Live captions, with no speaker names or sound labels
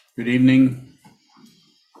Good evening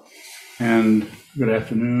and good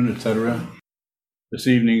afternoon, etc. This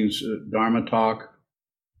evening's Dharma talk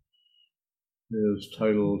is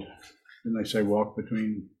titled, didn't I say walk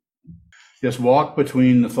between? Yes, walk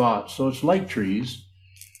between the thoughts. So it's like trees.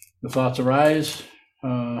 The thoughts arise.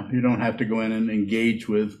 You don't have to go in and engage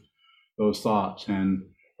with those thoughts and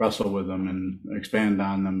wrestle with them and expand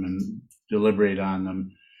on them and deliberate on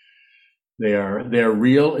them. They are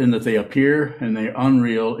real in that they appear, and they are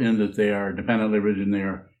unreal in that they are dependently rigid. They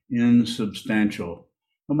are insubstantial,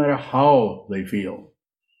 no matter how they feel,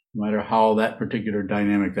 no matter how that particular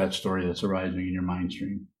dynamic, that story that's arising in your mind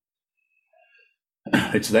stream.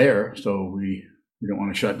 It's there, so we don't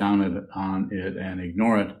want to shut down on it and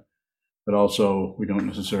ignore it, but also we don't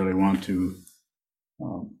necessarily want to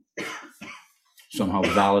somehow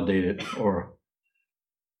validate it or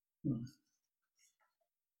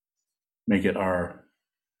make it our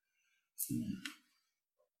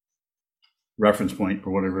reference point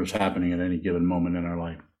for whatever is happening at any given moment in our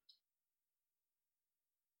life.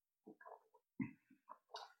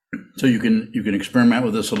 So you can experiment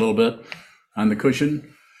with this a little bit on the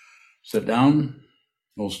cushion. Sit down,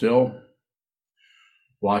 hold still,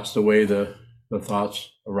 watch the way the thoughts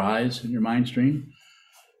arise in your mind stream,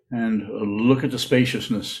 and look at the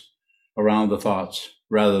spaciousness around the thoughts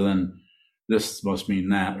rather than this must mean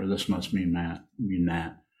that or this must mean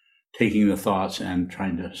that. Taking the thoughts and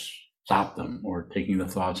trying to stop them, or taking the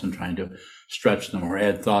thoughts and trying to stretch them or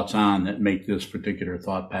add thoughts on that make this particular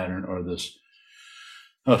thought pattern or this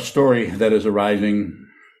story that is arising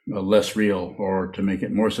less real, or to make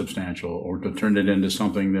it more substantial, or to turn it into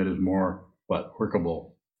something that is more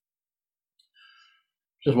workable.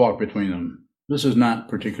 Just walk between them. This is not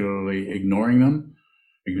particularly ignoring them.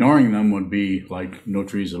 Ignoring them would be like no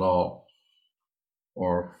trees at all,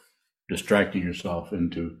 or distracting yourself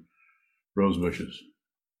into rose bushes.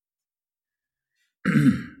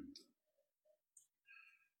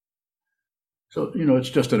 So, it's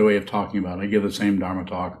just a way of talking about it. I give the same Dharma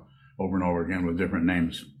talk over and over again with different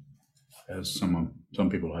names, as some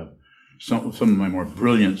people have. Some of my more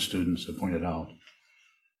brilliant students have pointed out.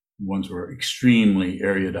 Ones who are extremely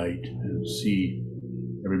erudite and see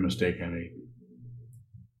every mistake I make.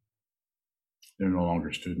 They're no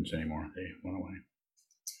longer students anymore. They went away.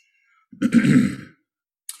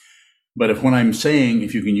 But if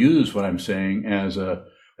you can use what I'm saying as a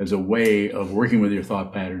way of working with your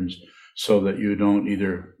thought patterns so that you don't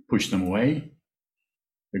either push them away,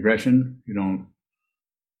 aggression, you don't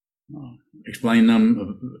explain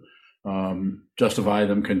them, justify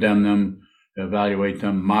them, condemn them, evaluate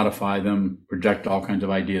them, modify them, project all kinds of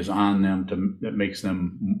ideas on them that makes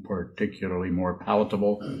them particularly more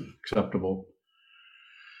palatable, acceptable,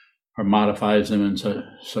 or modifies them in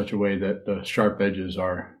such a way that the sharp edges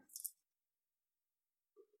are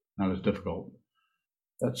not as difficult.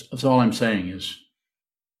 That's all I'm saying, is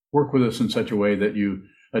work with us in such a way that you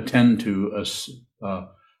attend to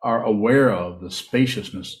are aware of the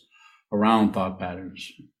spaciousness around thought patterns.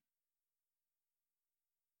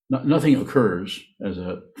 Nothing occurs as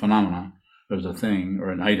a phenomenon, as a thing or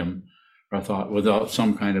an item or a thought without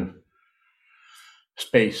some kind of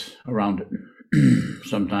space around it.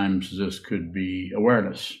 Sometimes this could be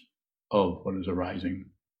awareness of what is arising.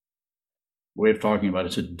 Way of talking about it.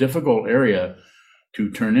 It's a difficult area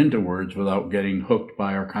to turn into words without getting hooked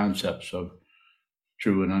by our concepts of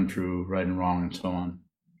true and untrue, right and wrong, and so on.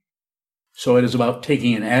 So it is about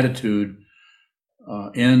taking an attitude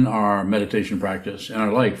in our meditation practice, in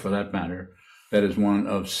our life for that matter, that is one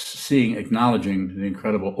of acknowledging the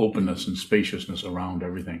incredible openness and spaciousness around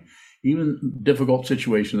everything. Even difficult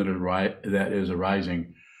situation that is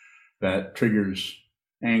arising that triggers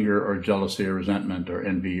anger or jealousy or resentment or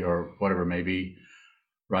envy or whatever it may be,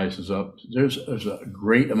 rises up. There's a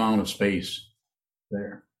great amount of space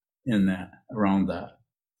there in that, around that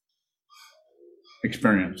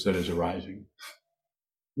experience that is arising.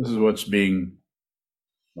 This is what's being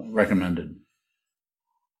recommended.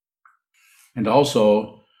 And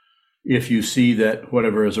also, if you see that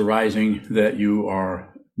whatever is arising, that you are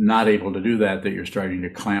not able to do that you're starting to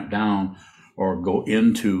clamp down or go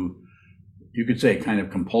into, you could say kind of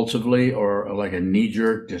compulsively or like a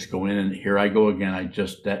knee-jerk, just go in and here I go again.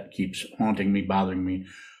 That keeps haunting me, bothering me.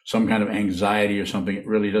 Some kind of anxiety or something. It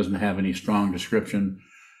really doesn't have any strong description.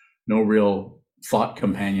 No real thought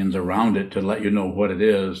companions around it to let you know what it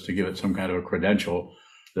is, to give it some kind of a credential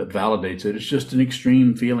that validates it. It's just an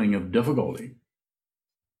extreme feeling of difficulty.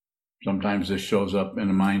 Sometimes this shows up in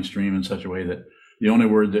a mind stream in such a way that the only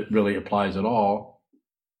word that really applies at all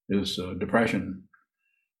is depression,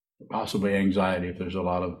 possibly anxiety if there's a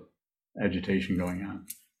lot of agitation going on.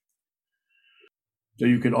 So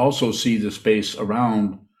you could also see the space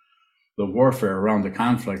around the warfare, around the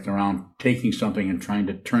conflict, around taking something and trying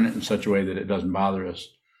to turn it in such a way that it doesn't bother us,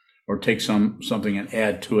 or take something and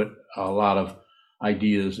add to it a lot of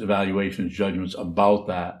ideas, evaluations, judgments about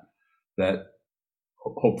that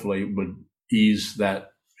hopefully would ease that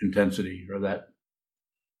intensity or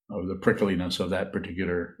the prickliness of that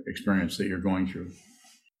particular experience that you're going through.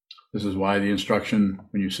 This is why the instruction,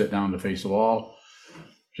 when you sit down to face the wall,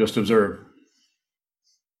 just observe,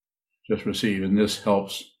 just receive. And this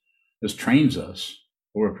trains us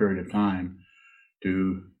over a period of time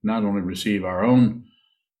to not only receive our own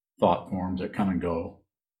thought forms that come and go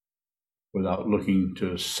without looking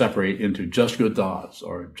to separate into just good thoughts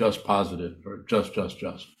or just positive or just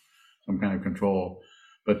some kind of control,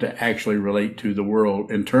 but to actually relate to the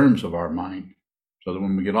world in terms of our mind, so that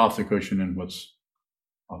when we get off the cushion in what's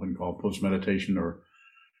often called post-meditation or,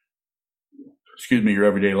 your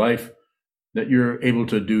everyday life, that you're able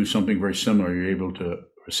to do something very similar. You're able to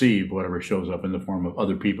receive whatever shows up in the form of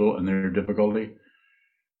other people and their difficulty,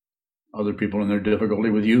 other people and their difficulty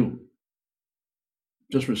with you.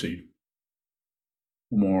 Just receive.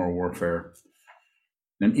 More warfare.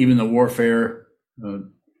 And even the warfare,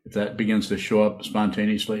 if that begins to show up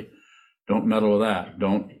spontaneously, don't meddle with that.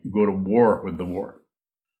 Don't go to war with the war.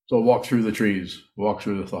 So walk through the trees, walk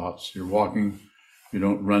through the thoughts. You're walking, you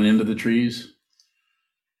don't run into the trees,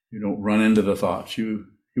 you don't run into the thoughts. You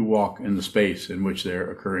walk in the space in which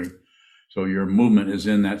they're occurring. So your movement is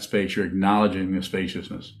in that space. You're acknowledging the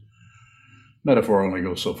spaciousness. Metaphor only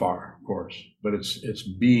goes so far, of course, but it's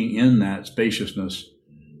being in that spaciousness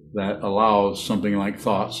that allows something like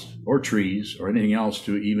thoughts or trees or anything else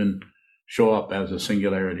to even show up as a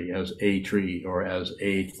singularity, as a tree, or as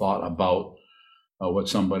a thought about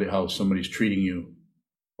how somebody's treating you,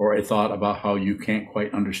 or a thought about how you can't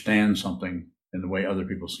quite understand something in the way other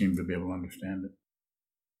people seem to be able to understand it.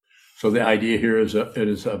 So the idea here is it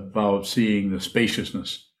is about seeing the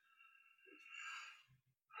spaciousness,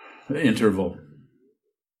 the interval,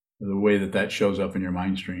 the way that shows up in your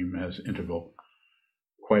mind stream as interval.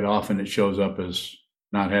 Quite often it shows up as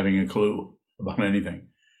not having a clue about anything.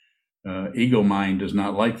 Ego mind does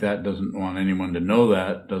not like that, doesn't want anyone to know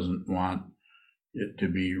that, doesn't want it to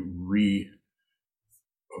be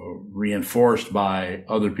reinforced by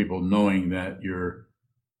other people knowing that you're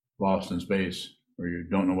lost in space or you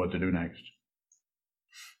don't know what to do next.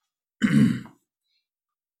 And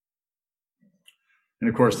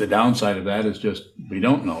of course, the downside of that is just we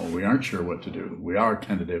don't know. We aren't sure what to do. We are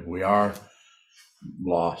tentative. We are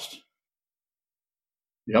lost.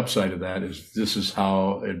 The upside of that is this is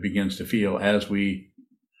how it begins to feel as we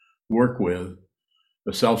work with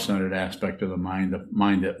the self-centered aspect of the mind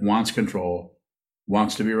that wants control,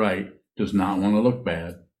 wants to be right, does not want to look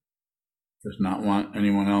bad, does not want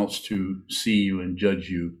anyone else to see you and judge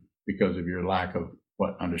you because of your lack of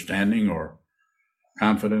understanding or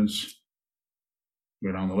confidence.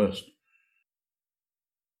 Go down the list.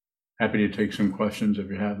 Happy to take some questions if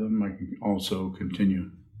you have them. I can also continue.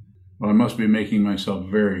 Well, I must be making myself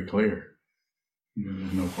very clear.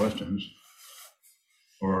 There's no questions.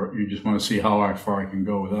 Or you just want to see how far I can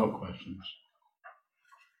go without questions.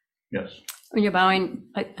 Yes. When you're bowing,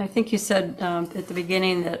 I think you said at the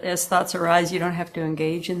beginning that as thoughts arise, you don't have to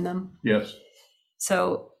engage in them. Yes.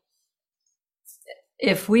 So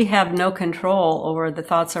if we have no control over the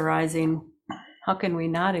thoughts arising, how can we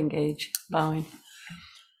not engage bowing?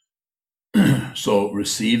 So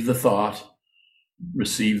receive the thought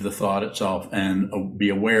itself, and be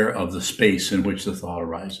aware of the space in which the thought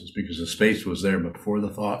arises, because the space was there before the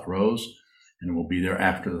thought rose, and it will be there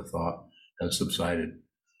after the thought has subsided.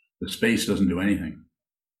 The space doesn't do anything.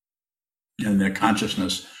 And the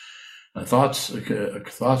consciousness, thoughts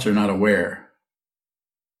are not aware.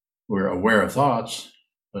 We're aware of thoughts,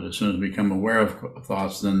 but as soon as we become aware of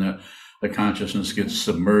thoughts, then the consciousness gets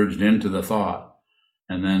submerged into the thought.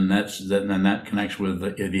 And then that connects with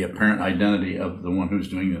the apparent identity of the one who's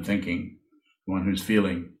doing the thinking, the one who's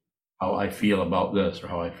feeling how I feel about this, or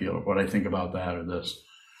how I feel, or what I think about that, or this.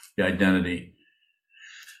 The identity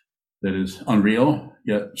that is unreal,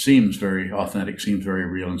 yet seems very authentic, seems very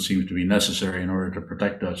real, and seems to be necessary in order to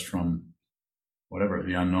protect us from whatever,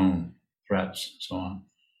 the unknown, threats, and so on.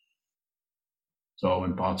 So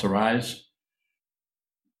when thoughts arise,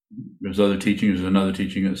 there's another teaching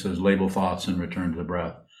that says label thoughts and return to the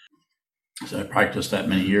breath. So I practiced that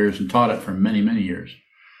many years and taught it for many, many years.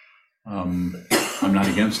 I'm not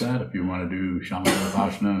against that. If you want to do Shamatha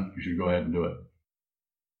Vipassana, you should go ahead and do it.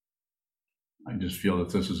 I just feel that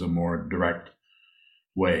this is a more direct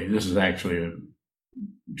way. This is actually a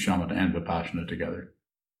Shamatha and Vipassana together.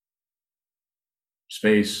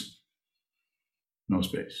 Space, no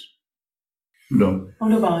space. No.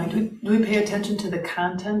 What about, do we pay attention to the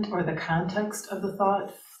content or the context of the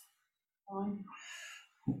thought?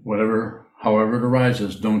 However it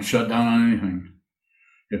arises, don't shut down on anything.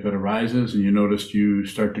 If it arises and you notice you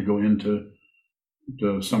start to go into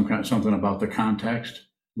something about the context,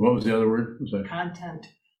 what was the other word? Was that content?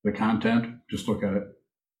 The content, just look at it.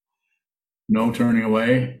 No turning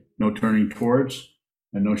away, no turning towards,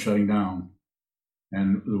 and no shutting down.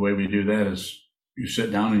 And the way we do that is you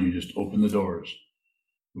sit down and you just open the doors.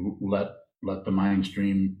 Let the mind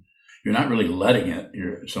stream. You're not really letting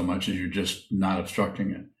it so much as you're just not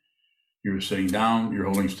obstructing it. You're sitting down, you're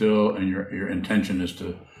holding still, and your intention is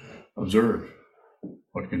to observe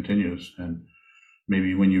what continues. And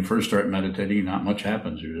maybe when you first start meditating, not much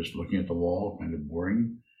happens. You're just looking at the wall, kind of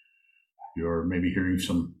boring. You're maybe hearing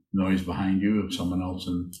some noise behind you of someone else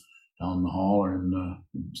down the hall or in the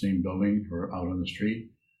same building or out on the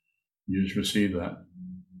street. You just receive that.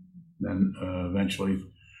 Then eventually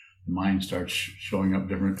the mind starts showing up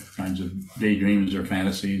different kinds of daydreams or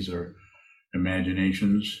fantasies or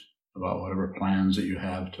imaginations about whatever plans that you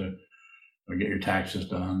have to get your taxes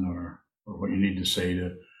done or what you need to say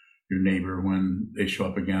to your neighbor when they show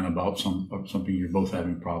up again about something you're both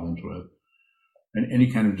having problems with. And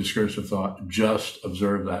any kind of discursive thought, just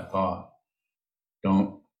observe that thought.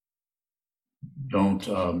 Don't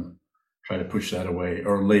try to push that away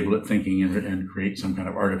or label it thinking and create some kind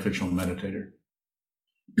of artificial meditator.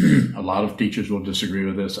 A lot of teachers will disagree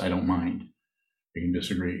with this. I don't mind. They can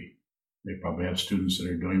disagree. They probably have students that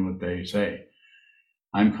are doing what they say.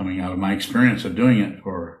 I'm coming out of my experience of doing it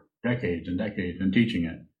for decades and decades and teaching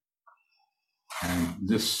it. And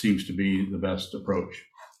this seems to be the best approach.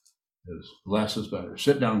 Is less is better.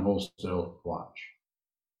 Sit down, hold still, watch.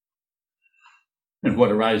 And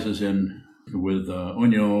what arises with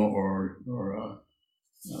Unyo or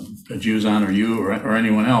Juzan or you or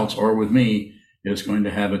anyone else or with me is going to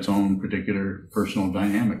have its own particular personal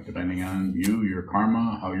dynamic depending on you, your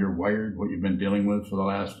karma, how you're wired, what you've been dealing with for the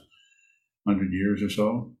last 100 years or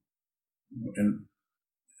so. And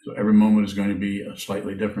so every moment is going to be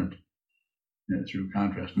slightly different through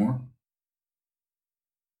contrast. More?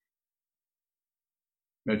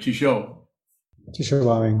 Chisho. Chisho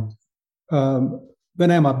Bhaving. When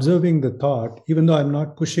I'm observing the thought, even though I'm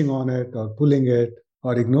not pushing on it or pulling it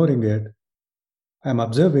or ignoring it, I'm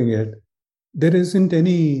observing it. There isn't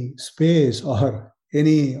any space or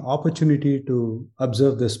any opportunity to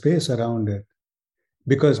observe the space around it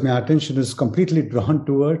because my attention is completely drawn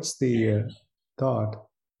towards the thought.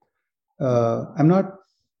 I'm not,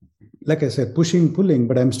 like I said, pushing, pulling,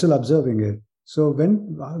 but I'm still observing it. So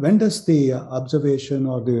when does the observation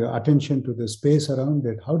or the attention to the space around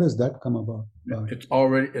it, how does that come about? It's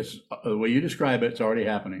the way you describe it, it's already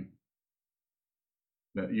happening.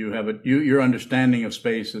 That you have your understanding of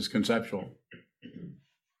space is conceptual.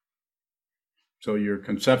 So you're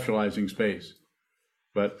conceptualizing space.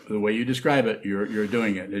 But the way you describe it, you're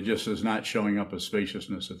doing it. It just is not showing up as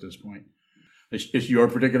spaciousness at this point. It's your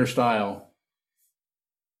particular style.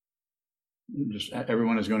 Just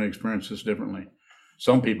everyone is going to experience this differently.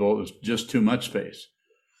 Some people, it's just too much space.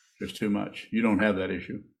 There's too much. You don't have that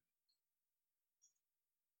issue.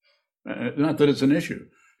 Not that it's an issue.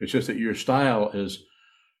 It's just that your style is,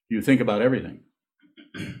 you think about everything.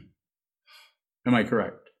 Am I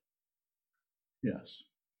correct? Yes.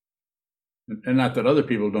 And not that other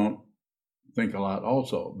people don't think a lot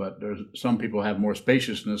also, but there's some people have more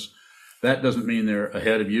spaciousness. That doesn't mean they're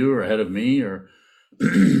ahead of you or ahead of me or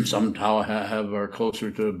somehow are closer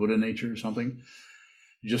to Buddha nature or something.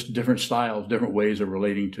 Just different styles, different ways of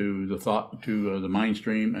relating to the thought, to the mind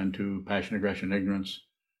stream, and to passion, aggression, ignorance.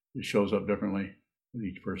 It shows up differently with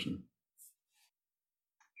each person.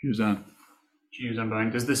 Juzan.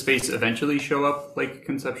 Bhaving. Does the space eventually show up like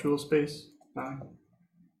conceptual space?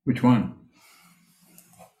 Which one?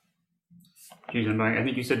 Juzan Bhaving. I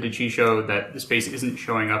think you said to Chisho that the space isn't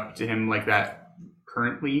showing up to him like that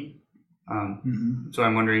currently. So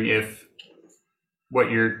I'm wondering if what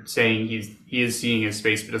you're saying he is seeing as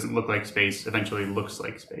space but doesn't look like space eventually looks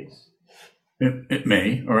like space. It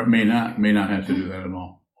may, or it may not. It may not have to do that at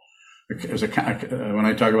all. When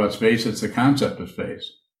I talk about space, it's the concept of space.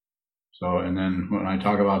 So, and then when I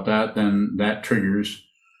talk about that, then that triggers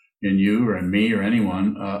in you or in me or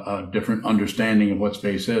anyone a different understanding of what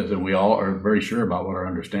space is. And we all are very sure about what our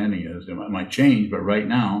understanding is. It might change, but right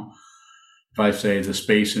now, if I say the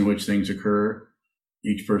space in which things occur,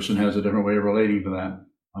 each person has a different way of relating to that,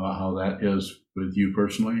 how that is with you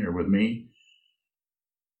personally or with me.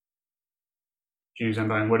 Juzan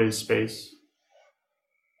Bhaving, what is space?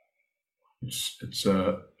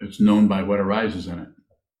 It's known by what arises in it.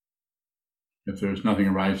 If there's nothing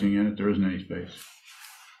arising in it, there isn't any space.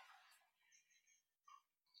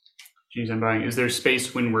 Geez, I'm buying. Is there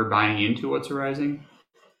space when we're buying into what's arising?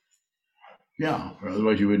 Yeah, or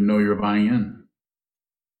otherwise you wouldn't know you're buying in.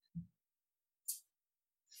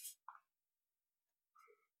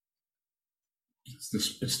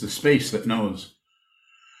 It's the space that knows.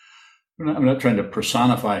 I'm not trying to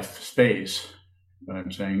personify space, but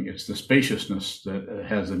I'm saying it's the spaciousness that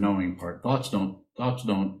has the knowing part. Thoughts don't. One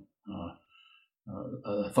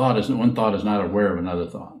thought is not aware of another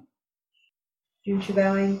thought. Future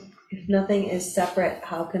bowing, if nothing is separate,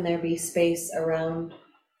 how can there be space around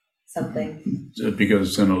something? Because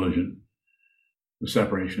it's an illusion. The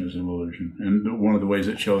separation is an illusion. And one of the ways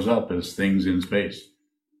it shows up is things in space.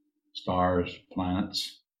 Stars,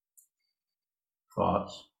 planets,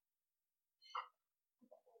 thoughts.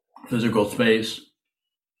 Physical space,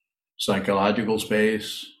 psychological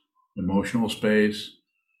space, emotional space.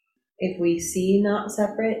 If we see not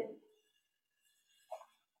separate,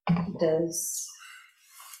 is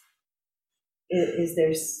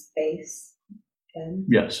there space then?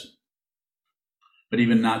 Yes. But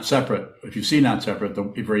even not separate, if you see not separate,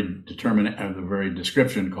 the very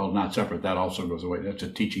description called not separate, that also goes away. That's a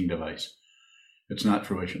teaching device. It's not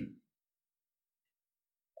fruition.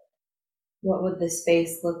 What would the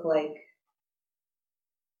space look like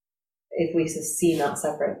if we see not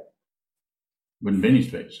separate? Wouldn't be any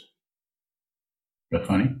space. That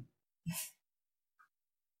funny?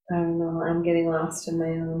 I don't know. I'm getting lost in my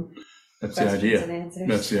own That's the questions idea. and answers.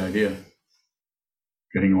 That's the idea.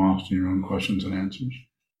 Getting lost in your own questions and answers.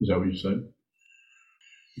 Is that what you said?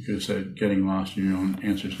 You could have said getting lost in your own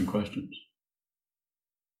answers and questions.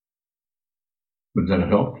 Would that have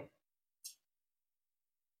helped?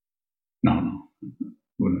 No.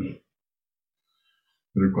 Wouldn't it?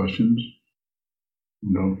 Other questions?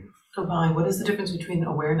 No. So, Bonnie, what is the difference between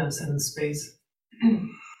awareness and space?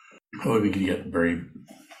 Oh, we could get very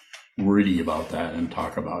wordy about that and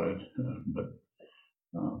talk about it, but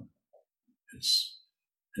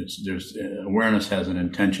there's awareness has an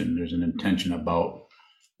intention. There's an intention about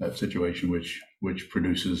that situation which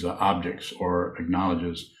produces objects or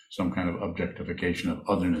acknowledges some kind of objectification of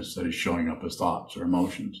otherness that is showing up as thoughts or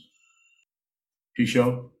emotions.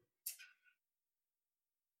 Pisho?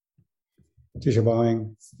 Tisha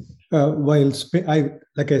bowing.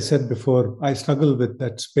 Like I said before, I struggle with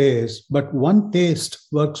that space, but one taste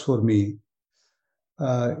works for me.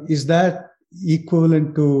 Is that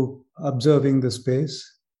equivalent to observing the space?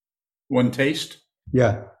 One taste?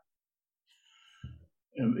 Yeah.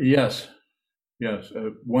 Yes.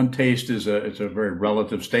 One taste it's a very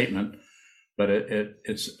relative statement, but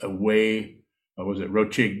it's a way. Was it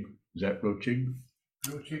Rochig? Is that Rochig?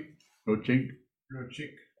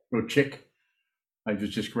 Rochik. I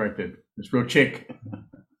was just corrected. It's Rochik.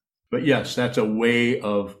 But yes, that's a way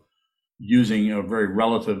of using a very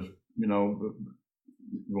relative,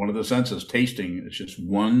 one of the senses, tasting. It's just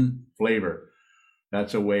one flavor.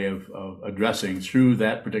 That's a way of addressing through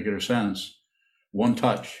that particular sense, one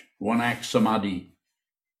touch, one act samadhi.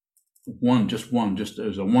 Just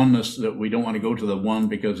there's a oneness that we don't want to go to the one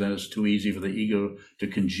because then it's too easy for the ego to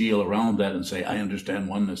congeal around that and say, I understand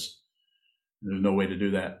oneness. There's no way to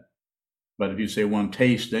do that. But if you say one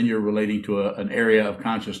taste, then you're relating to an area of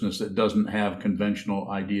consciousness that doesn't have conventional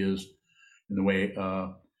ideas in the way, in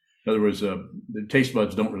other words, the taste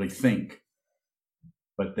buds don't really think,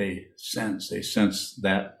 but they sense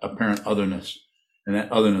that apparent otherness. And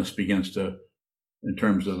that otherness begins to, in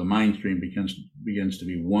terms of the mind stream, begins to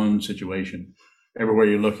be one situation. Everywhere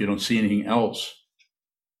you look, you don't see anything else.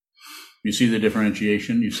 You see the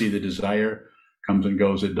differentiation, you see the desire, comes and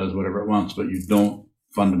goes, it does whatever it wants, but you don't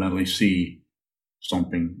fundamentally see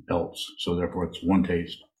something else. So therefore it's one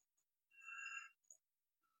taste.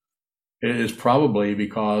 It is probably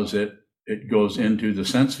because it goes into the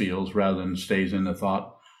sense fields rather than stays in the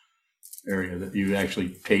thought area that you actually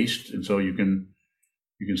taste, and so you can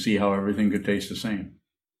see how everything could taste the same.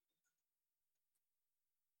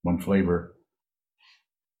 One flavor.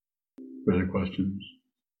 Further questions?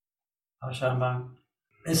 Shambang,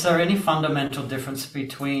 is there any fundamental difference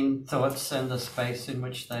between thoughts and the space in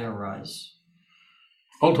which they arise?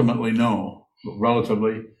 Ultimately, no. But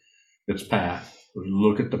relatively, it's path. We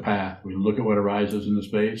look at the path. We look at what arises in the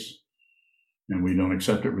space, and we don't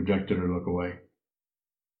accept it, reject it, or look away.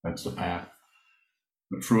 That's the path.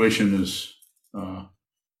 But fruition is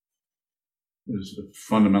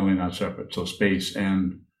fundamentally not separate. So space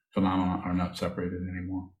and phenomena are not separated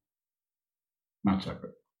anymore. Not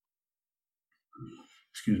separate.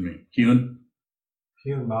 Excuse me. Keelan?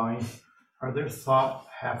 Keelan Bowing, are there thought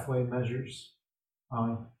halfway measures?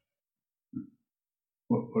 Bowing?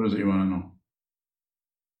 What is it you want to know?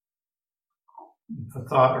 if a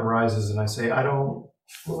thought arises and I say, I don't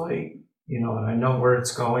like, and I know where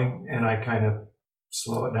it's going, and I kind of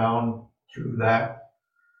slow it down through that,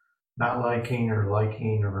 not liking or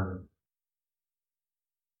liking, or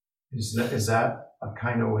is that a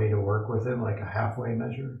kind of way to work with it, like a halfway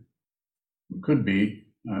measure? Could be.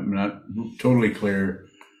 I'm not totally clear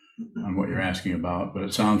on what you're asking about, but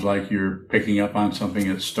it sounds like you're picking up on something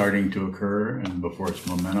that's starting to occur, and before its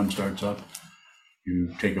momentum starts up,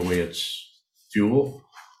 you take away its fuel.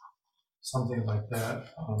 Something like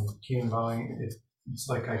that. Key and volume, it's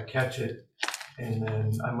like I catch it, and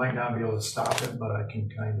then I might not be able to stop it, but I can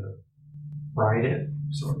kind of ride it,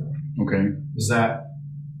 sort of. Okay. Is that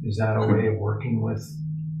a way of working with?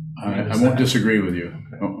 I won't disagree with you.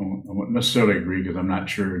 Okay. I won't necessarily agree, because I'm not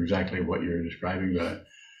sure exactly what you're describing, but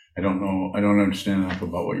I don't know. I don't understand enough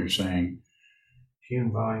about what you're saying.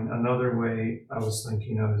 Human volume. Another way I was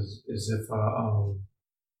thinking of is if a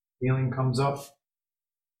feeling comes up,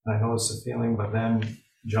 and I notice the feeling, but then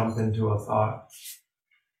jump into a thought.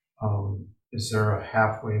 Is there a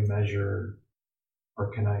halfway measure,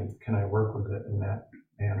 or can I work with it in that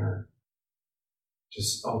manner?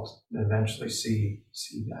 Just eventually see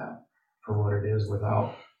that for what it is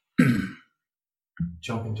without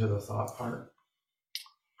jumping to the thought part.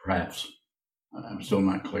 Perhaps. I'm still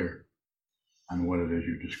not clear on what it is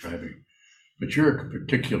you're describing. But you're a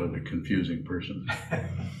particularly confusing person.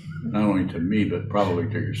 Not only to me, but probably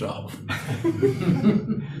to yourself.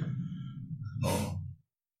 Oh.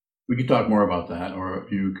 We could talk more about that, or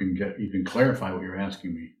if you can clarify what you're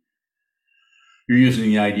asking me. You're using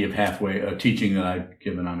the idea of halfway, a teaching that I've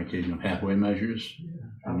given on occasion of halfway measures. Yeah.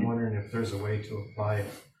 I'm wondering if there's a way to apply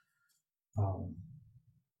it,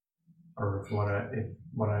 or if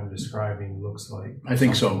what I'm describing looks like. I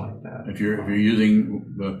think so. Like that. If you're using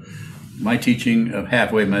my teaching of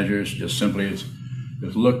halfway measures, just simply is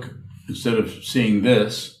look, instead of seeing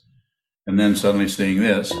this and then suddenly seeing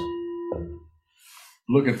this,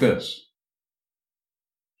 look at this.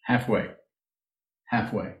 Halfway,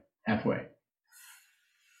 halfway, halfway.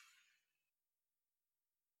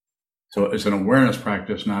 So it's an awareness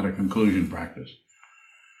practice, not a conclusion practice.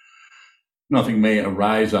 Nothing may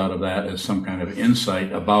arise out of that as some kind of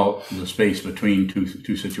insight about the space between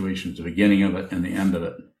two situations, the beginning of it and the end of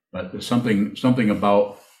it. But there's something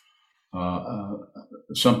about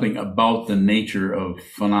the nature of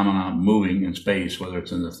phenomena moving in space, whether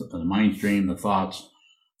it's in the mind stream, the thoughts,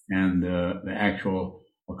 and the actual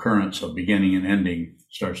occurrence of beginning and ending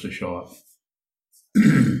starts to show up.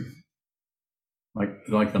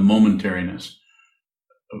 like the momentariness,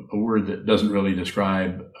 a word that doesn't really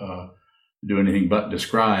do anything but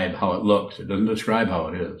describe how it looks. It doesn't describe how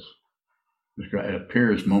it is. It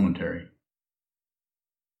appears momentary.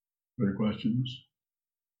 Other questions?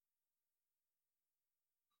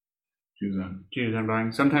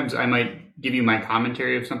 Suzanne, sometimes I might give you my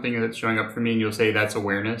commentary of something that's showing up for me, and you'll say that's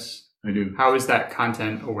awareness. I do. How is that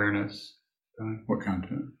content awareness? What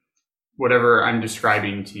content? Whatever I'm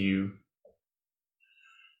describing to you.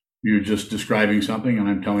 You're just describing something, and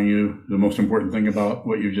I'm telling you the most important thing about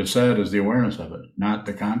what you just said is the awareness of it, not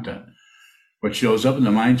the content. What shows up in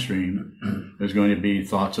the mind stream is going to be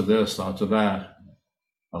thoughts of this, thoughts of that.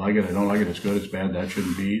 I like it, I don't like it, it's good, it's bad, that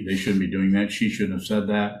shouldn't be, they shouldn't be doing that, she shouldn't have said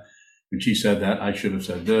that. When she said that, I should have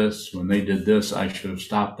said this. When they did this, I should have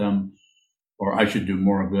stopped them. Or I should do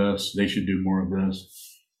more of this, they should do more of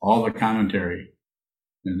this. All the commentary.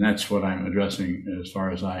 And that's what I'm addressing as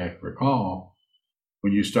far as I recall.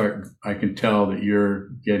 When you start, I can tell that you're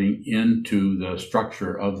getting into the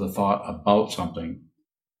structure of the thought about something.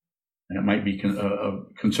 And it might be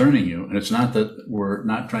concerning you. And it's not that we're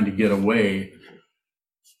not trying to get away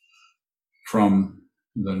from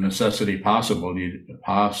the necessity possibly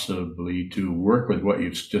to work with what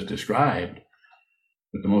you've just described.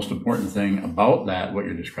 But the most important thing about that, what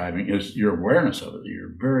you're describing, is your awareness of it.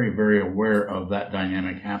 You're very, very aware of that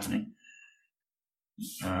dynamic happening.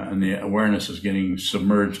 And the awareness is getting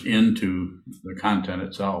submerged into the content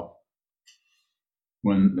itself.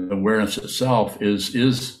 When the awareness itself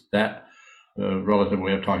is that relative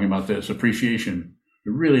way of talking about this, appreciation.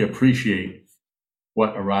 You really appreciate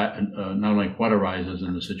not only what arises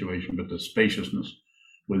in the situation, but the spaciousness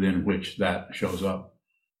within which that shows up.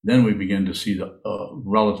 Then we begin to see the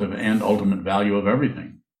relative and ultimate value of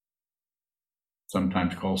everything,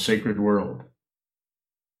 sometimes called sacred world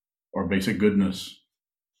or basic goodness.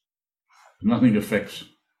 There's nothing to fix.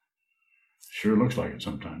 Sure looks like it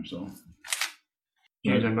sometimes, though.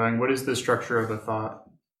 What is the structure of a thought?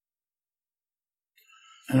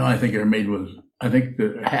 I think they're made with, I think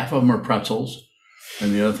that half of them are pretzels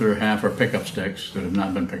and the other half are pickup sticks that have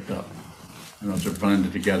not been picked up. those are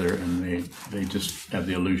blended together and they just have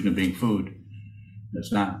the illusion of being food.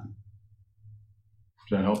 It's not.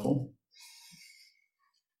 Is that helpful?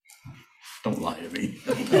 Don't lie to me.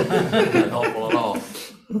 Not helpful at all.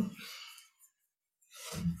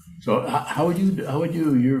 So how would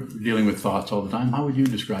you, you're dealing with thoughts all the time, how would you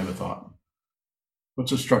describe a thought?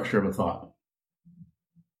 What's the structure of a thought?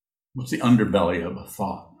 What's the underbelly of a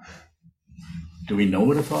thought? Do we know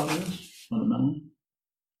what a thought is, fundamentally?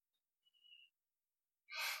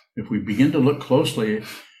 If we begin to look closely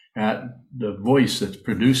at the voice that's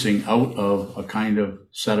producing out of a kind of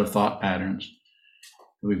set of thought patterns,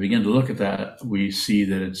 if we begin to look at that, we see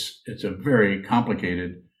that it's a very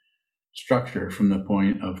complicated structure from the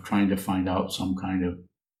point of trying to find out some kind of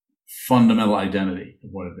fundamental identity of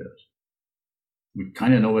what it is. We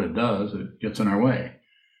kind of know what it does. It gets in our way.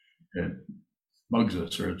 It bugs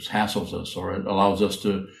us, or it hassles us, or it allows us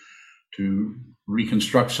to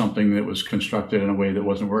reconstruct something that was constructed in a way that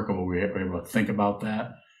wasn't workable. We were able to think about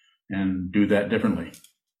that and do that differently.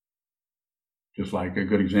 Just like a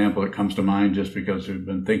good example that comes to mind just because we've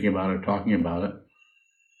been thinking about it, talking about it,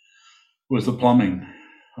 was the plumbing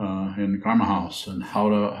in the Karma House and how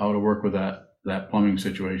to work with that plumbing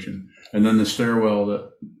situation. And then the stairwell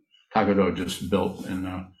that Takado just built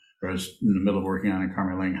or is in the middle of working on in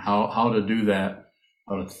Karma Lane, how to do that,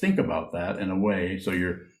 how to think about that in a way so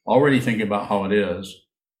you're already thinking about how it is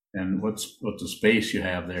and what's the space you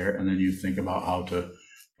have there, and then you think about how to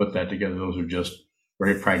put that together. Those are just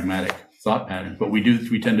very pragmatic thought patterns. But we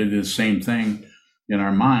tend to do the same thing in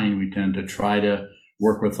our mind. We tend to try to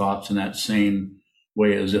work with thoughts in that same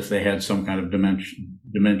way as if they had some kind of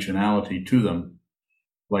dimensionality to them,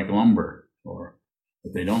 like lumber,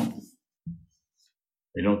 but they don't.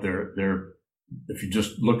 They're if you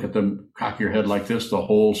just look at them, cock your head like this, the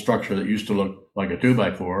whole structure that used to look like a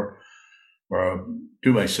 2x4 or a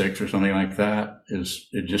 2x6 or something like that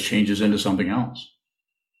it just changes into something else.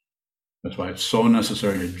 That's why it's so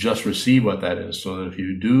necessary to just receive what that is, so that if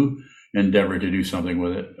you do endeavor to do something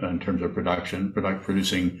with it in terms of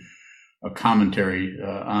producing a commentary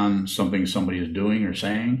on something somebody is doing or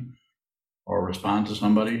saying, or respond to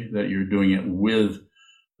somebody, that you're doing it with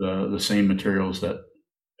the same materials that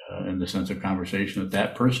in the sense of conversation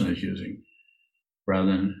that person is using, rather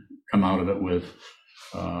than come out of it with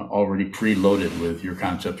already preloaded with your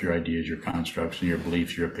concepts, your ideas, your constructs, and your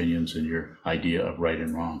beliefs, your opinions, and your idea of right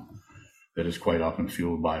and wrong. That is quite often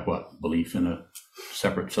fueled by what? Belief in a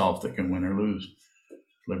separate self that can win or lose,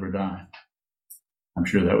 live or die. I'm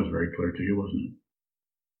sure that was very clear to you, wasn't it?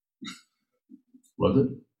 Was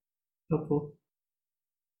it helpful?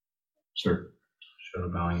 Sir? Show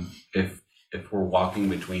bowing. If we're walking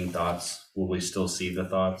between thoughts, will we still see the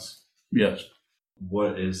thoughts? Yes.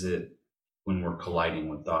 What is it when we're colliding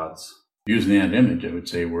with thoughts? Using that image, I would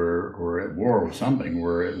say we're at war with something.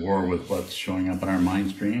 We're at war with what's showing up in our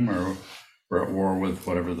mind stream, or we're at war with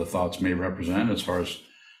whatever the thoughts may represent as far as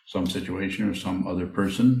some situation or some other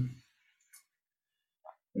person.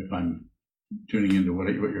 If I'm tuning into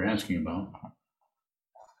what you're asking about.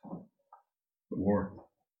 The war.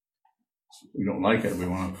 We don't like it. We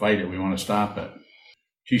want to fight it. We want to stop it.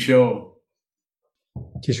 Chisho.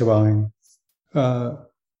 Bowing.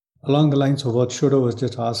 Along the lines of what Shudo was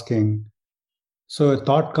just asking, so a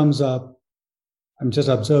thought comes up, I'm just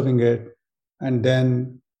observing it, and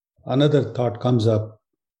then another thought comes up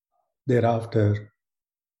thereafter.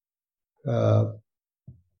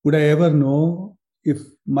 Would I ever know if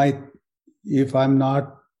I'm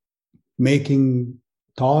not making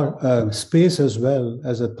thought space as well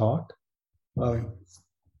as a thought?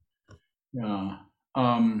 Yeah.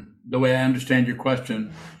 The way I understand your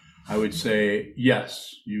question, I would say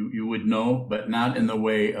yes, you would know, but not in the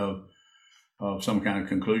way of some kind of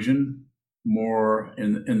conclusion, more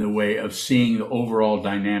in the way of seeing the overall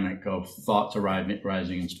dynamic of thoughts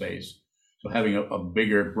rising in space. So having a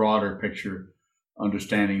bigger, broader picture,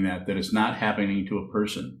 understanding that it's not happening to a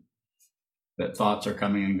person, that thoughts are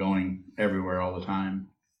coming and going everywhere all the time.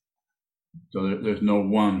 So there's no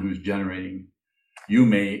one who's generating. You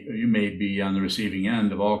may be on the receiving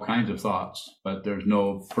end of all kinds of thoughts, but there's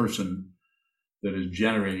no person that is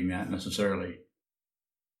generating that necessarily.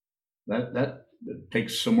 That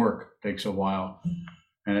takes some work, takes a while,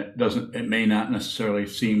 and it may not necessarily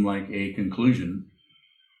seem like a conclusion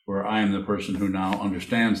where I am the person who now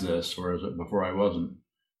understands this, whereas before I wasn't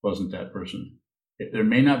that person. There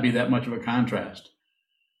may not be that much of a contrast.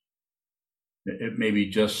 It may be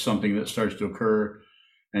just something that starts to occur,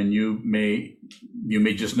 and you may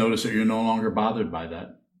just notice that you're no longer bothered by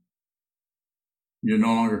that. You're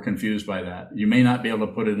no longer confused by that. You may not be able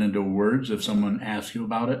to put it into words if someone asks you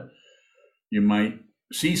about it. You might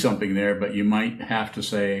see something there, but you might have to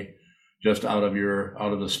say, just out of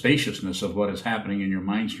the spaciousness of what is happening in your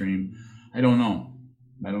mind stream, I don't know,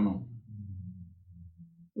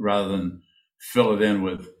 rather than fill it in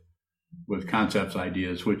with concepts,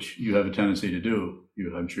 ideas, which you have a tendency to do.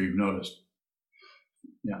 I'm sure you've noticed.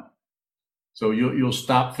 Yeah. So you'll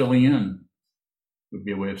stop filling in, would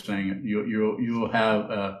be a way of saying it. You'll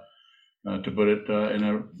have, to put it in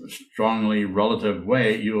a strongly relative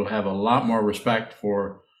way, you'll have a lot more respect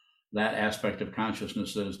for that aspect of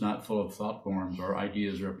consciousness that is not full of thought forms or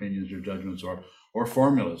ideas or opinions or judgments or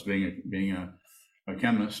formulas. Being a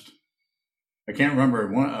chemist, I can't remember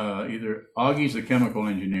either Augie's the chemical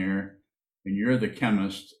engineer and you're the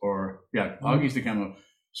chemist, or Augie's the chemical.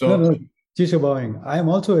 So no, Chisha Bowing, I am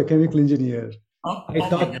also a chemical engineer. I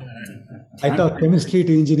talk chemistry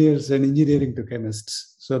to engineers and engineering to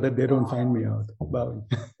chemists so that they don't find me out. Bowing.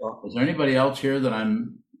 Is there anybody else here that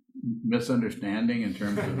I'm misunderstanding in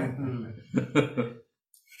terms of?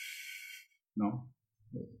 No?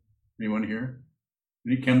 Anyone here?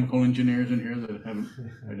 Any chemical engineers in here that haven't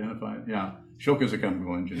identified? Yeah, Shoka's a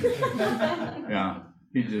chemical engineer. Yeah,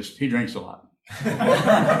 he drinks a lot.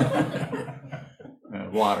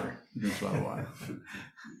 Water. He drinks a lot of water.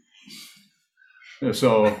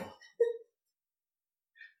 So,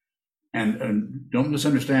 and don't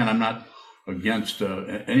misunderstand, I'm not against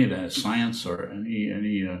any of that science or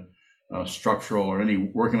any structural or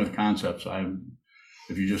any working with concepts.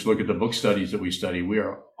 If you just look at the book studies that we study,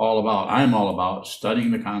 I'm all about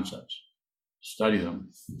studying the concepts. Study them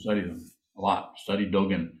a lot. Study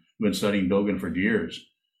Dogen. We've been studying Dogen for years.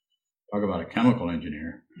 Talk about a chemical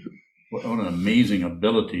engineer. What an amazing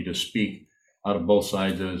ability to speak out of both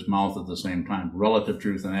sides of his mouth at the same time. Relative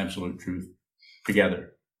truth and absolute truth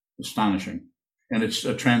together. Astonishing. And it's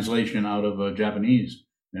a translation out of Japanese.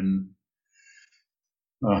 And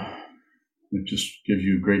it just gives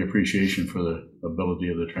you great appreciation for the ability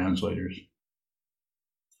of the translators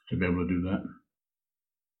to be able to do that.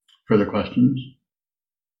 Further questions?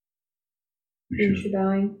 Mr.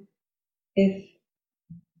 Bowing, if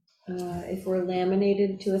we're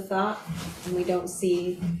laminated to a thought and we don't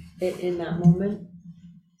see it in that moment,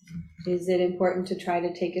 is it important to try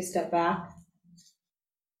to take a step back?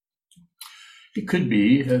 It could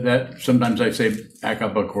be that sometimes I say back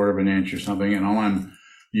up a quarter of an inch or something, and all I'm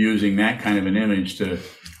using that kind of an image to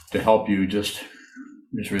help you just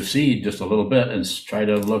recede just a little bit and try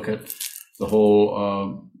to look at the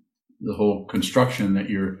whole construction that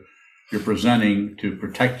you're presenting to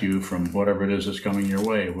protect you from whatever it is that's coming your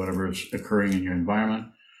way, whatever is occurring in your environment,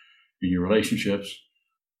 in your relationships.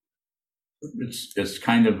 It's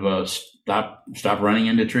kind of stop running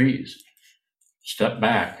into trees. Step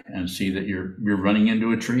back and see that you're running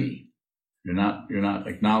into a tree. You're not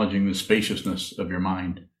acknowledging the spaciousness of your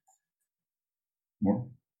mind. More?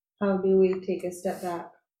 How do we take a step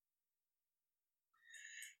back?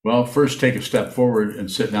 Well, first take a step forward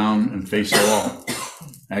and sit down and face the wall.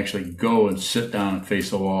 Actually go and sit down and face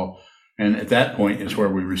the wall. And at that point is where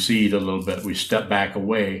we recede a little bit. We step back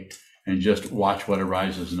away and just watch what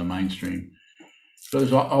arises in the mind stream. So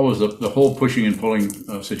there's always the whole pushing and pulling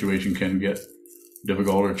situation can get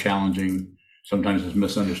difficult or challenging. Sometimes it's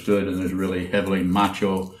misunderstood and there's really heavily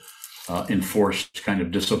macho enforced kind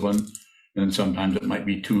of discipline. And sometimes it might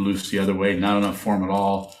be too loose the other way, not enough form at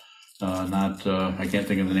all. I can't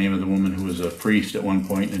think of the name of the woman who was a priest at one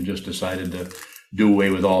point and just decided to do away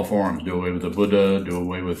with all forms, do away with the Buddha, do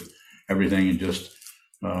away with everything, and just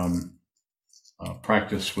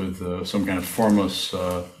practice with some kind of formless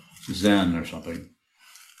Zen or something.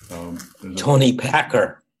 Tony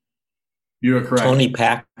Packer. You're correct. Tony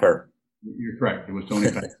Packer. You're correct. It was Tony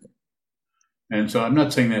Packer. And so I'm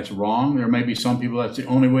not saying that's wrong. There may be some people that's the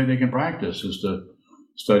only way they can practice is to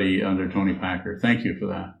study under Tony Packer. Thank you for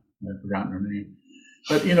that. I've forgotten her name.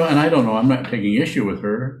 But, and I don't know. I'm not taking issue with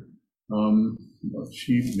her.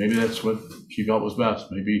 Maybe that's what she felt was best.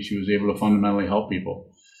 Maybe she was able to fundamentally help people.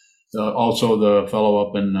 Also, the fellow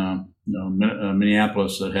up in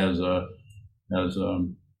Minneapolis that has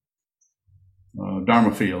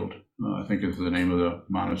Dharma Field, I think is the name of the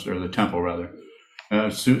monastery, or the temple rather. A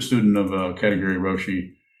student of Katagiri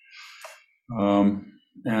Roshi,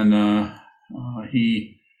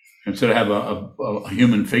 he, instead of have a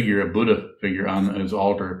human figure, a Buddha figure on his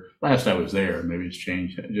altar, last I was there, maybe it's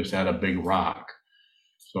changed, it just had a big rock.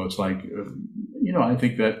 So it's like, I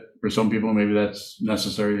think that for some people, maybe that's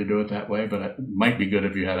necessary to do it that way, but it might be good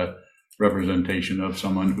if you had a representation of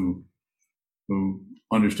someone who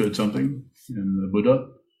understood something in the Buddha.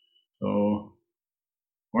 So,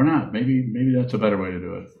 or not, maybe that's a better way to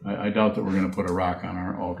do it. I doubt that we're going to put a rock on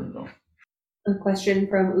our altar though. A question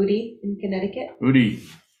from Udi in Connecticut. Udi,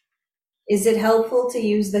 Is it helpful to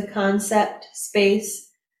use the concept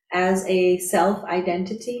space as a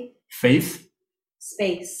self-identity? faith,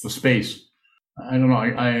 Space. the space. I don't know.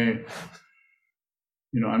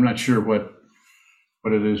 I'm not sure what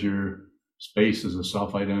it is. Your space is a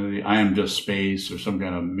self-identity. I am just space, or some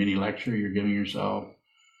kind of mini lecture you're giving yourself.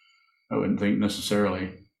 I wouldn't think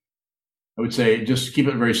necessarily. I would say just keep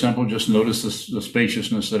it very simple. Just notice the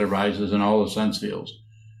spaciousness that arises in all the sense fields.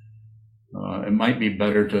 It might be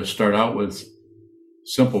better to start out with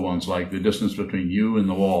simple ones like the distance between you and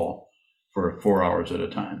the wall for 4 hours at a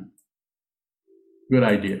time. Good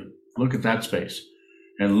idea. Look at that space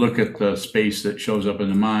and look at the space that shows up in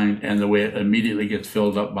the mind and the way it immediately gets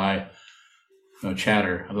filled up by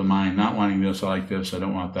chatter of the mind, not wanting this, I like this, I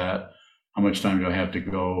don't want that. How much time do I have to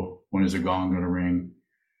go? When is the gong going to ring?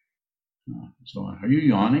 So on. Are you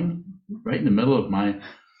yawning right in the middle of my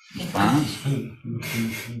response?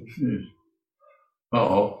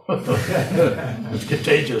 Uh-oh. It's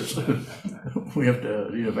contagious. We have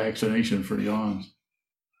to need a vaccination for yawns.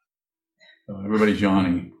 Everybody's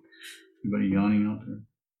yawning. Anybody yawning out there?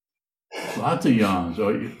 Lots of yawns.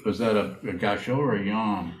 Oh, was that a gaucho or a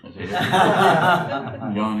yawn?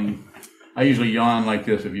 Yawning. I usually yawn like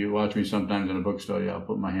this. If you watch me sometimes in a book study, I'll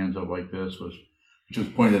put my hands up like this, which was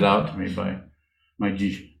pointed out to me by my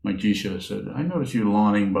Jisha said, I noticed you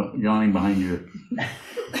yawning behind your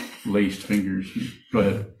laced fingers. Go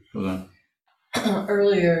ahead. Go on.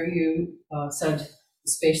 Earlier, you said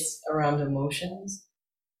space around emotions.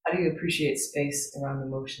 How do you appreciate space around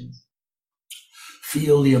emotions?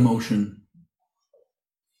 Feel the emotion.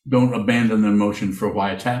 Don't abandon the emotion for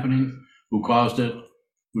why it's happening, who caused it,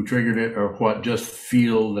 who triggered it, or what. Just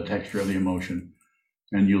feel the texture of the emotion,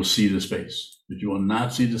 and you'll see the space. But you will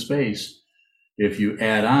not see the space if you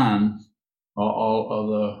add on all of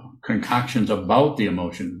the concoctions about the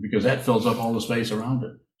emotion, because that fills up all the space around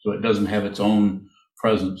it. So it doesn't have its own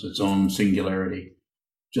presence, its own singularity.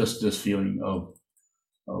 Just this feeling of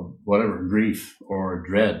whatever, grief or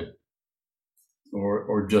dread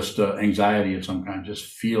or just anxiety of some kind. Just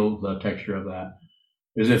feel the texture of that.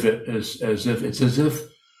 As if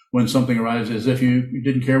when something arises, as if you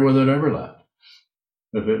didn't care whether it ever left.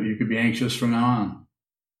 You could be anxious from now on.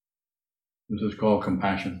 This is called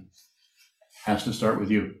compassion. Has to start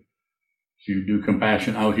with you. If you do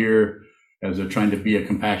compassion out here as trying to be a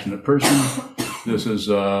compassionate person, this is,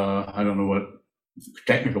 I don't know what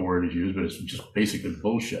technical word is used, but it's just basically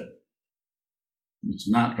bullshit. It's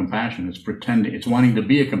not compassion. It's pretending. It's wanting to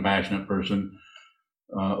be a compassionate person,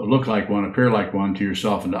 look like one, appear like one to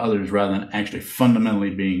yourself and to others, rather than actually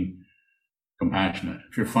fundamentally being compassionate.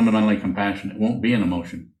 If you're fundamentally compassionate, it won't be an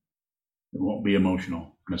emotion. It won't be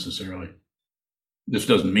emotional necessarily. This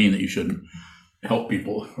doesn't mean that you shouldn't help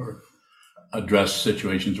people or address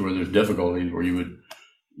situations where there's difficulties, where you would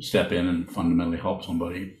step in and fundamentally help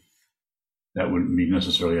somebody. That wouldn't be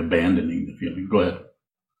necessarily abandoning the feeling. Go ahead.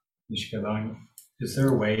 Is there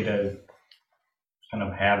a way to kind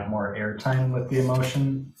of have more airtime with the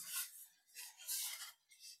emotion?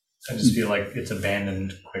 I just feel like it's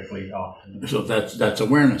abandoned quickly often. So that's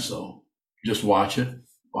awareness, though. Just watch it,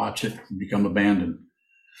 and become abandoned,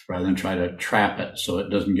 rather than try to trap it so it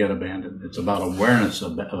doesn't get abandoned. It's about awareness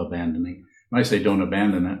of abandoning. When I say don't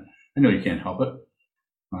abandon it, I know you can't help it.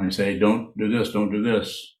 When I say don't do this,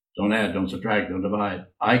 don't add, don't subtract, don't divide,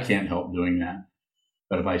 I can't help doing that.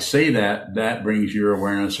 But if I say that, that brings your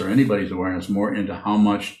awareness or anybody's awareness more into how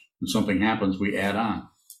much when something happens, we add on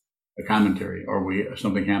a commentary, or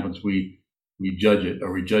something happens, we judge it,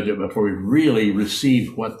 or we judge it before we really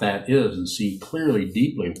receive what that is and see clearly,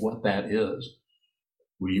 deeply what that is.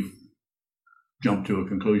 We jump to a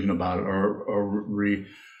conclusion about it, or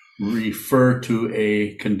refer to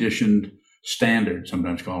a conditioned standard,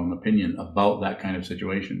 sometimes called an opinion, about that kind of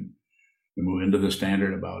situation. We move into the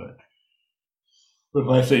standard about it. But if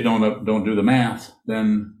I say don't do the math,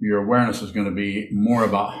 then your awareness is going to be more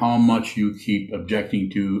about how much you keep objecting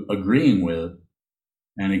to, agreeing with,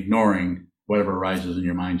 and ignoring whatever arises in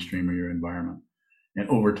your mind stream or your environment. And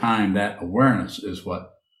over time, that awareness is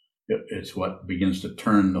what begins to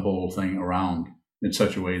turn the whole thing around in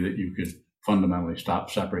such a way that you could fundamentally stop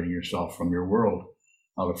separating yourself from your world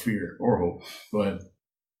out of fear or hope. Go ahead.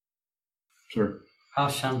 Sir.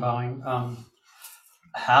 Shanbang,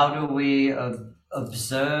 how do we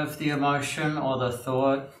observe the emotion or the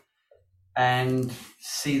thought and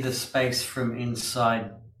see the space from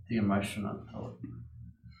inside the emotion and thought?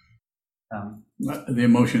 The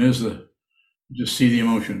emotion is just see the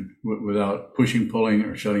emotion without pushing, pulling,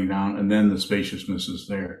 or shutting down, and then the spaciousness is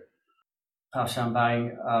there.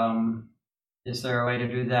 Shanbang, is there a way to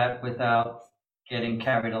do that without getting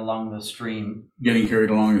carried along the stream. Getting carried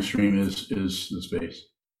along the stream is the space.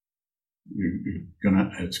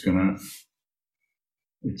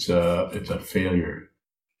 It's a failure.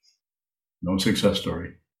 No success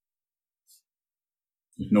story.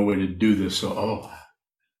 There's no way to do this. So,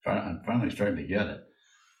 I'm finally starting to get it.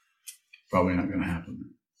 Probably not going to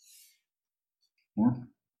happen. More?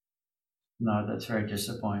 No, that's very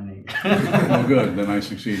disappointing. Well, good. Then I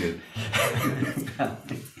succeeded.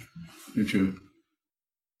 Did you?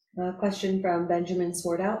 A question from Benjamin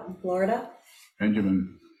Swartout in Florida.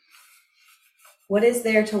 Benjamin. What is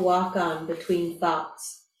there to walk on between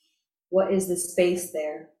thoughts? What is the space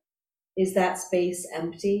there? Is that space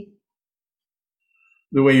empty?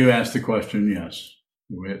 The way you asked the question, yes.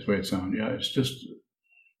 The way it sounds, yeah. It's just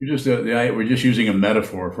we're just using a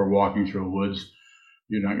metaphor for walking through woods.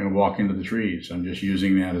 You're not going to walk into the trees. I'm just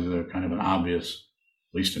using that as a kind of an obvious,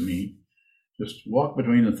 at least to me. Just walk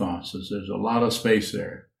between the thoughts. There's a lot of space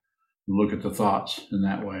there. Look at the thoughts in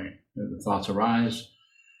that way. The thoughts arise.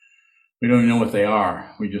 We don't even know what they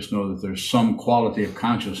are. We just know that there's some quality of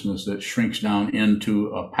consciousness that shrinks down into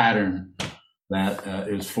a pattern that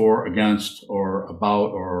is for, against, or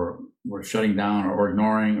about, or we're shutting down, or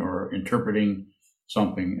ignoring, or interpreting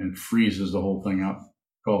something, and freezes the whole thing up,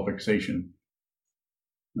 called fixation.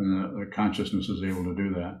 And the consciousness is able to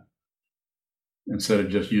do that. Instead of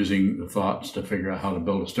just using the thoughts to figure out how to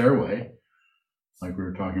build a stairway, like we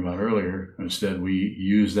were talking about earlier, instead we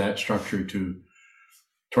use that structure to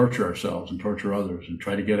torture ourselves and torture others and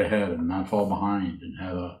try to get ahead and not fall behind and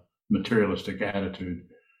have a materialistic attitude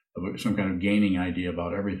of some kind of gaining idea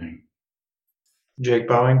about everything. Jake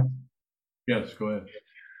Bowing. Yes, go ahead.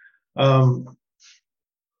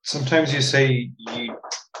 Sometimes you say you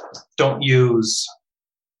don't use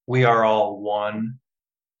 "we are all one."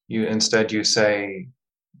 Instead you say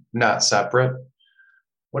 "not separate."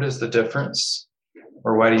 What is the difference?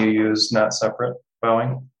 Or why do you use "not separate,"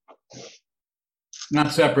 Bowing?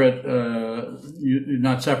 Not separate.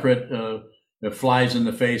 Not separate. It flies in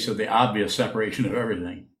the face of the obvious separation of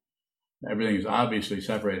everything. Everything is obviously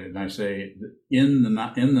separated, and I say in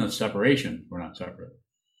the separation we're not separate.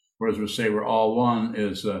 Whereas we say we're all one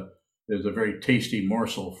is a very tasty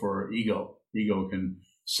morsel for ego. Ego can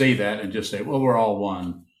say that and just say, well, we're all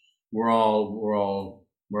one. We're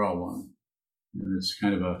all one. And it's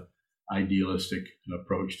kind of a idealistic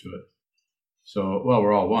approach to it. So, well,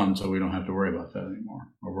 we're all one, so we don't have to worry about that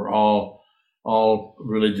anymore. Or we're all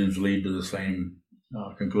religions lead to the same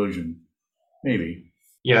conclusion. Maybe.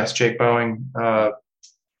 Yes, Jake Bowing.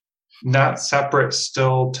 Not separate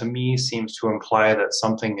still, to me, seems to imply that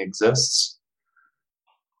something exists.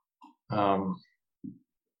 Well,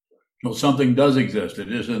 something does exist.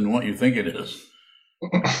 It isn't what you think it is.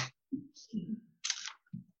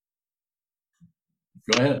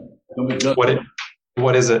 Go ahead.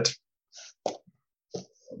 What is it?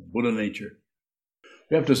 Buddha nature.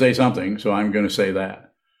 You have to say something, so I'm going to say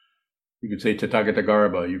that. You could say Tathagata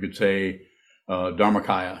Garbha. You could say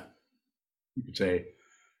Dharmakaya. You could say,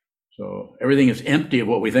 so everything is empty of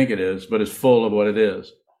what we think it is, but it's full of what it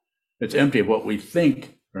is. It's empty of what we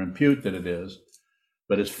think or impute that it is,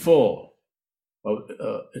 but it's full.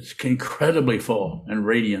 It's incredibly full and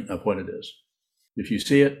radiant of what it is. If you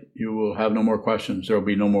see it, you will have no more questions. There will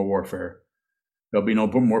be no more warfare. There'll be no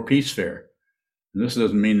more peace fair. And this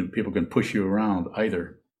doesn't mean that people can push you around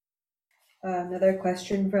either. Another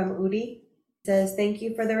question from Udi. It says, thank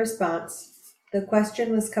you for the response. The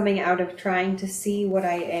question was coming out of trying to see what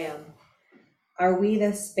I am. Are we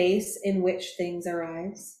the space in which things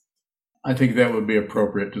arise? I think that would be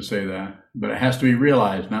appropriate to say that, but it has to be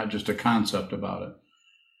realized, not just a concept about it.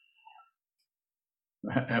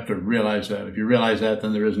 I have to realize that. If you realize that,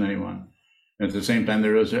 then there isn't anyone. And at the same time,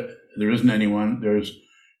 there isn't anyone. There's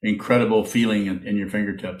incredible feeling in your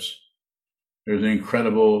fingertips. There's an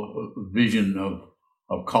incredible vision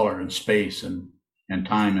of color and space and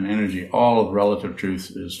time and energy. All of relative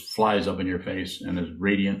truth flies up in your face and is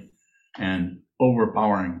radiant and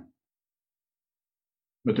overpowering.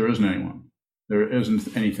 But there isn't anyone. There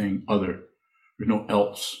isn't anything other. There's no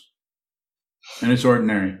else. And it's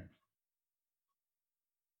ordinary.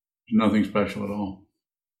 There's nothing special at all.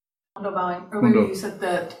 Earlier you said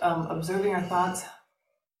that observing our thoughts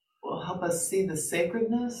will help us see the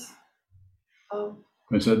sacredness of.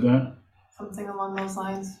 I said that? Something along those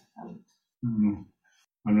lines.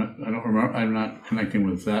 I don't remember. I'm not connecting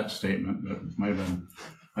with that statement, but it might have been.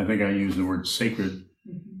 I think I used the word sacred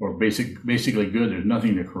or basically good. There's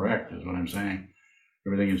nothing to correct, is what I'm saying.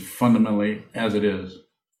 Everything is fundamentally as it is,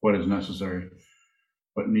 what is necessary.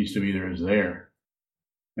 What needs to be there is there.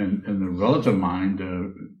 And the relative mind,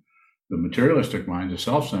 The materialistic mind, the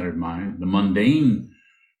self-centered mind, the mundane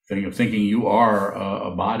thing of thinking you are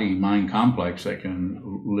a body-mind complex that can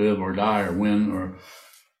live or die or win or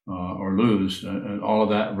lose, and all of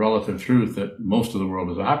that relative truth that most of the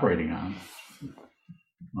world is operating on,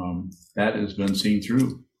 that has been seen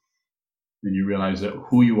through. And you realize that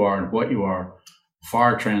who you are and what you are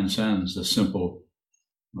far transcends the simple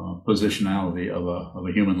positionality of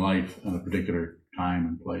a human life in a particular time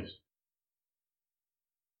and place.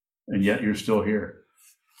 And yet you're still here.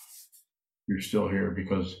 You're still here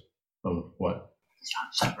because of what? It's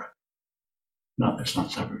not separate. No, it's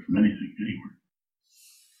not separate from anything anywhere.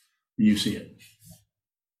 You see it.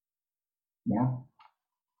 More?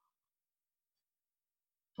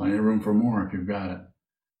 Plenty of room for more if you've got it.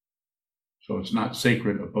 So it's not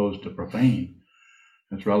sacred opposed to profane.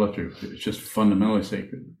 It's relative. It's just fundamentally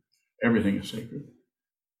sacred. Everything is sacred.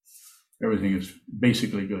 Everything is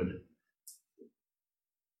basically good.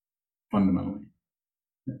 Fundamentally.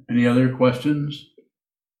 Any other questions?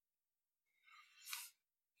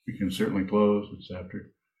 We can certainly close. It's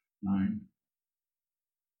after 9.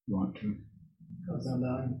 You want to? Goes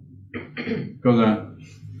on. Goes on.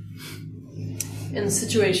 In the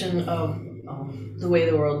situation of the way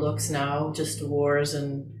the world looks now, just wars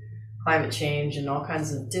and climate change and all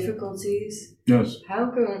kinds of difficulties. Yes.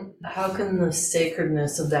 How can the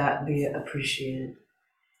sacredness of that be appreciated?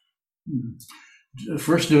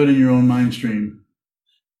 First, do it in your own mind stream.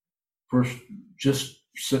 First, just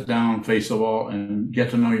sit down, face the wall, and get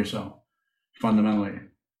to know yourself fundamentally.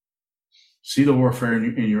 See the warfare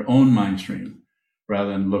in your own mind stream,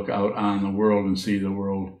 rather than look out on the world and see the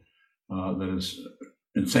world that is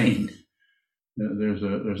insane.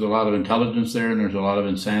 There's a lot of intelligence there, and there's a lot of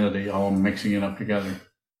insanity, all mixing it up together,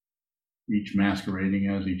 each masquerading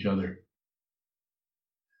as each other.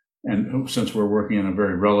 And since we're working in a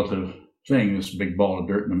very relative thing, this big ball of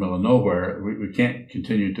dirt in the middle of nowhere, we can't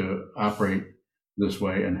continue to operate this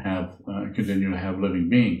way and have continue to have living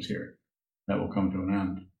beings here. That will come to an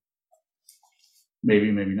end.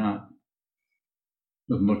 Maybe, maybe not.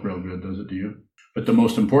 Doesn't look real good, does it to you? But the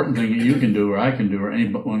most important thing that you can do, or I can do, or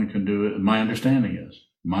anyone can do, my understanding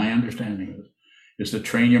is to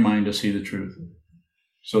train your mind to see the truth,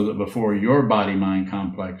 so that before your body-mind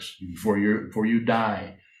complex, before you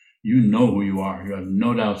die, you know who you are. You have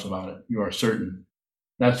no doubts about it. You are certain.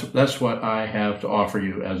 That's what I have to offer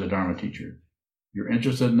you as a Dharma teacher. You're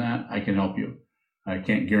interested in that, I can help you. I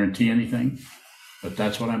can't guarantee anything, but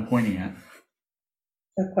that's what I'm pointing at.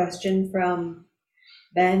 A question from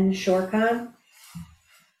Ben Shorkan.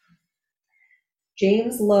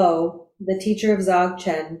 James Lowe, the teacher of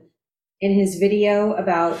Dzogchen, in his video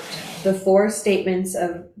about the 4 statements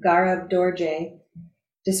of Garab Dorje,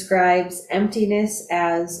 describes emptiness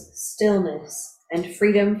as stillness and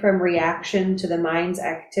freedom from reaction to the mind's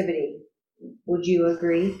activity. Would you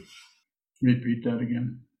agree? Repeat that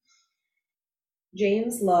again.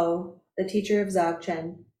 James Lowe, the teacher of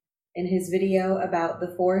Dzogchen, in his video about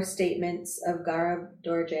the 4 statements of Garab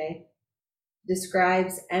Dorje,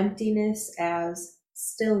 describes emptiness as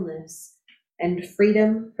stillness and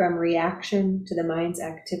freedom from reaction to the mind's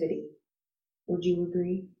activity. Would you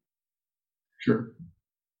agree? Sure.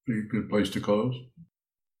 Be a good place to close.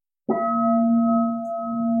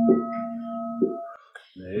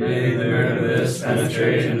 May the merit of this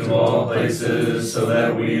penetrate into all places, so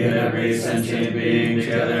that we and every sentient being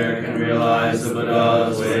together can realize the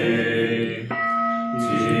Buddha's way.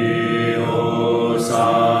 Ji-ho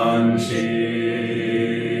san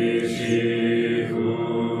shi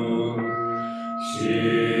shi-hu,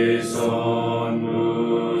 shi-son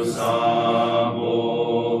mu-sa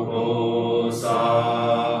bo-ko-sa,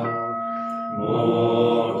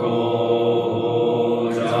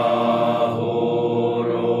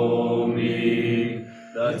 mo-ko-ja-ho-ro-mi.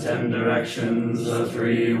 The 10 directions, the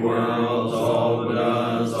 3 worlds, all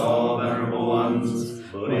Buddhas, all venerable ones,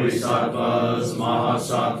 Bodhisattvas,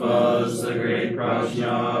 Mahasattvas, the great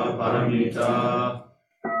Prajna, Paramita.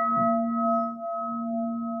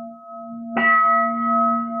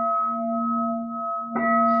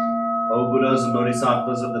 O Buddhas and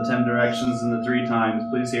Bodhisattvas of the 10 directions and the 3 times,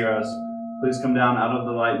 please hear us. Please come down out of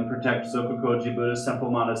the light and protect Sokokoji Buddhist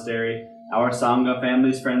Temple Monastery, our Sangha,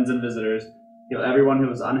 families, friends, and visitors. Heal everyone who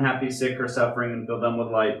is unhappy, sick, or suffering, and fill them with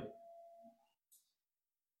light.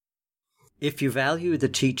 If you value the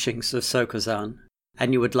teachings of Sokuzan,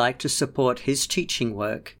 and you would like to support his teaching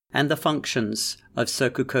work and the functions of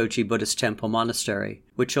Sokukoji Buddhist Temple Monastery,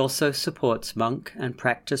 which also supports monk and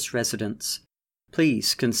practice residents,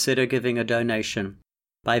 please consider giving a donation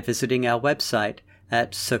by visiting our website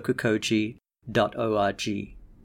at sokukoji.org.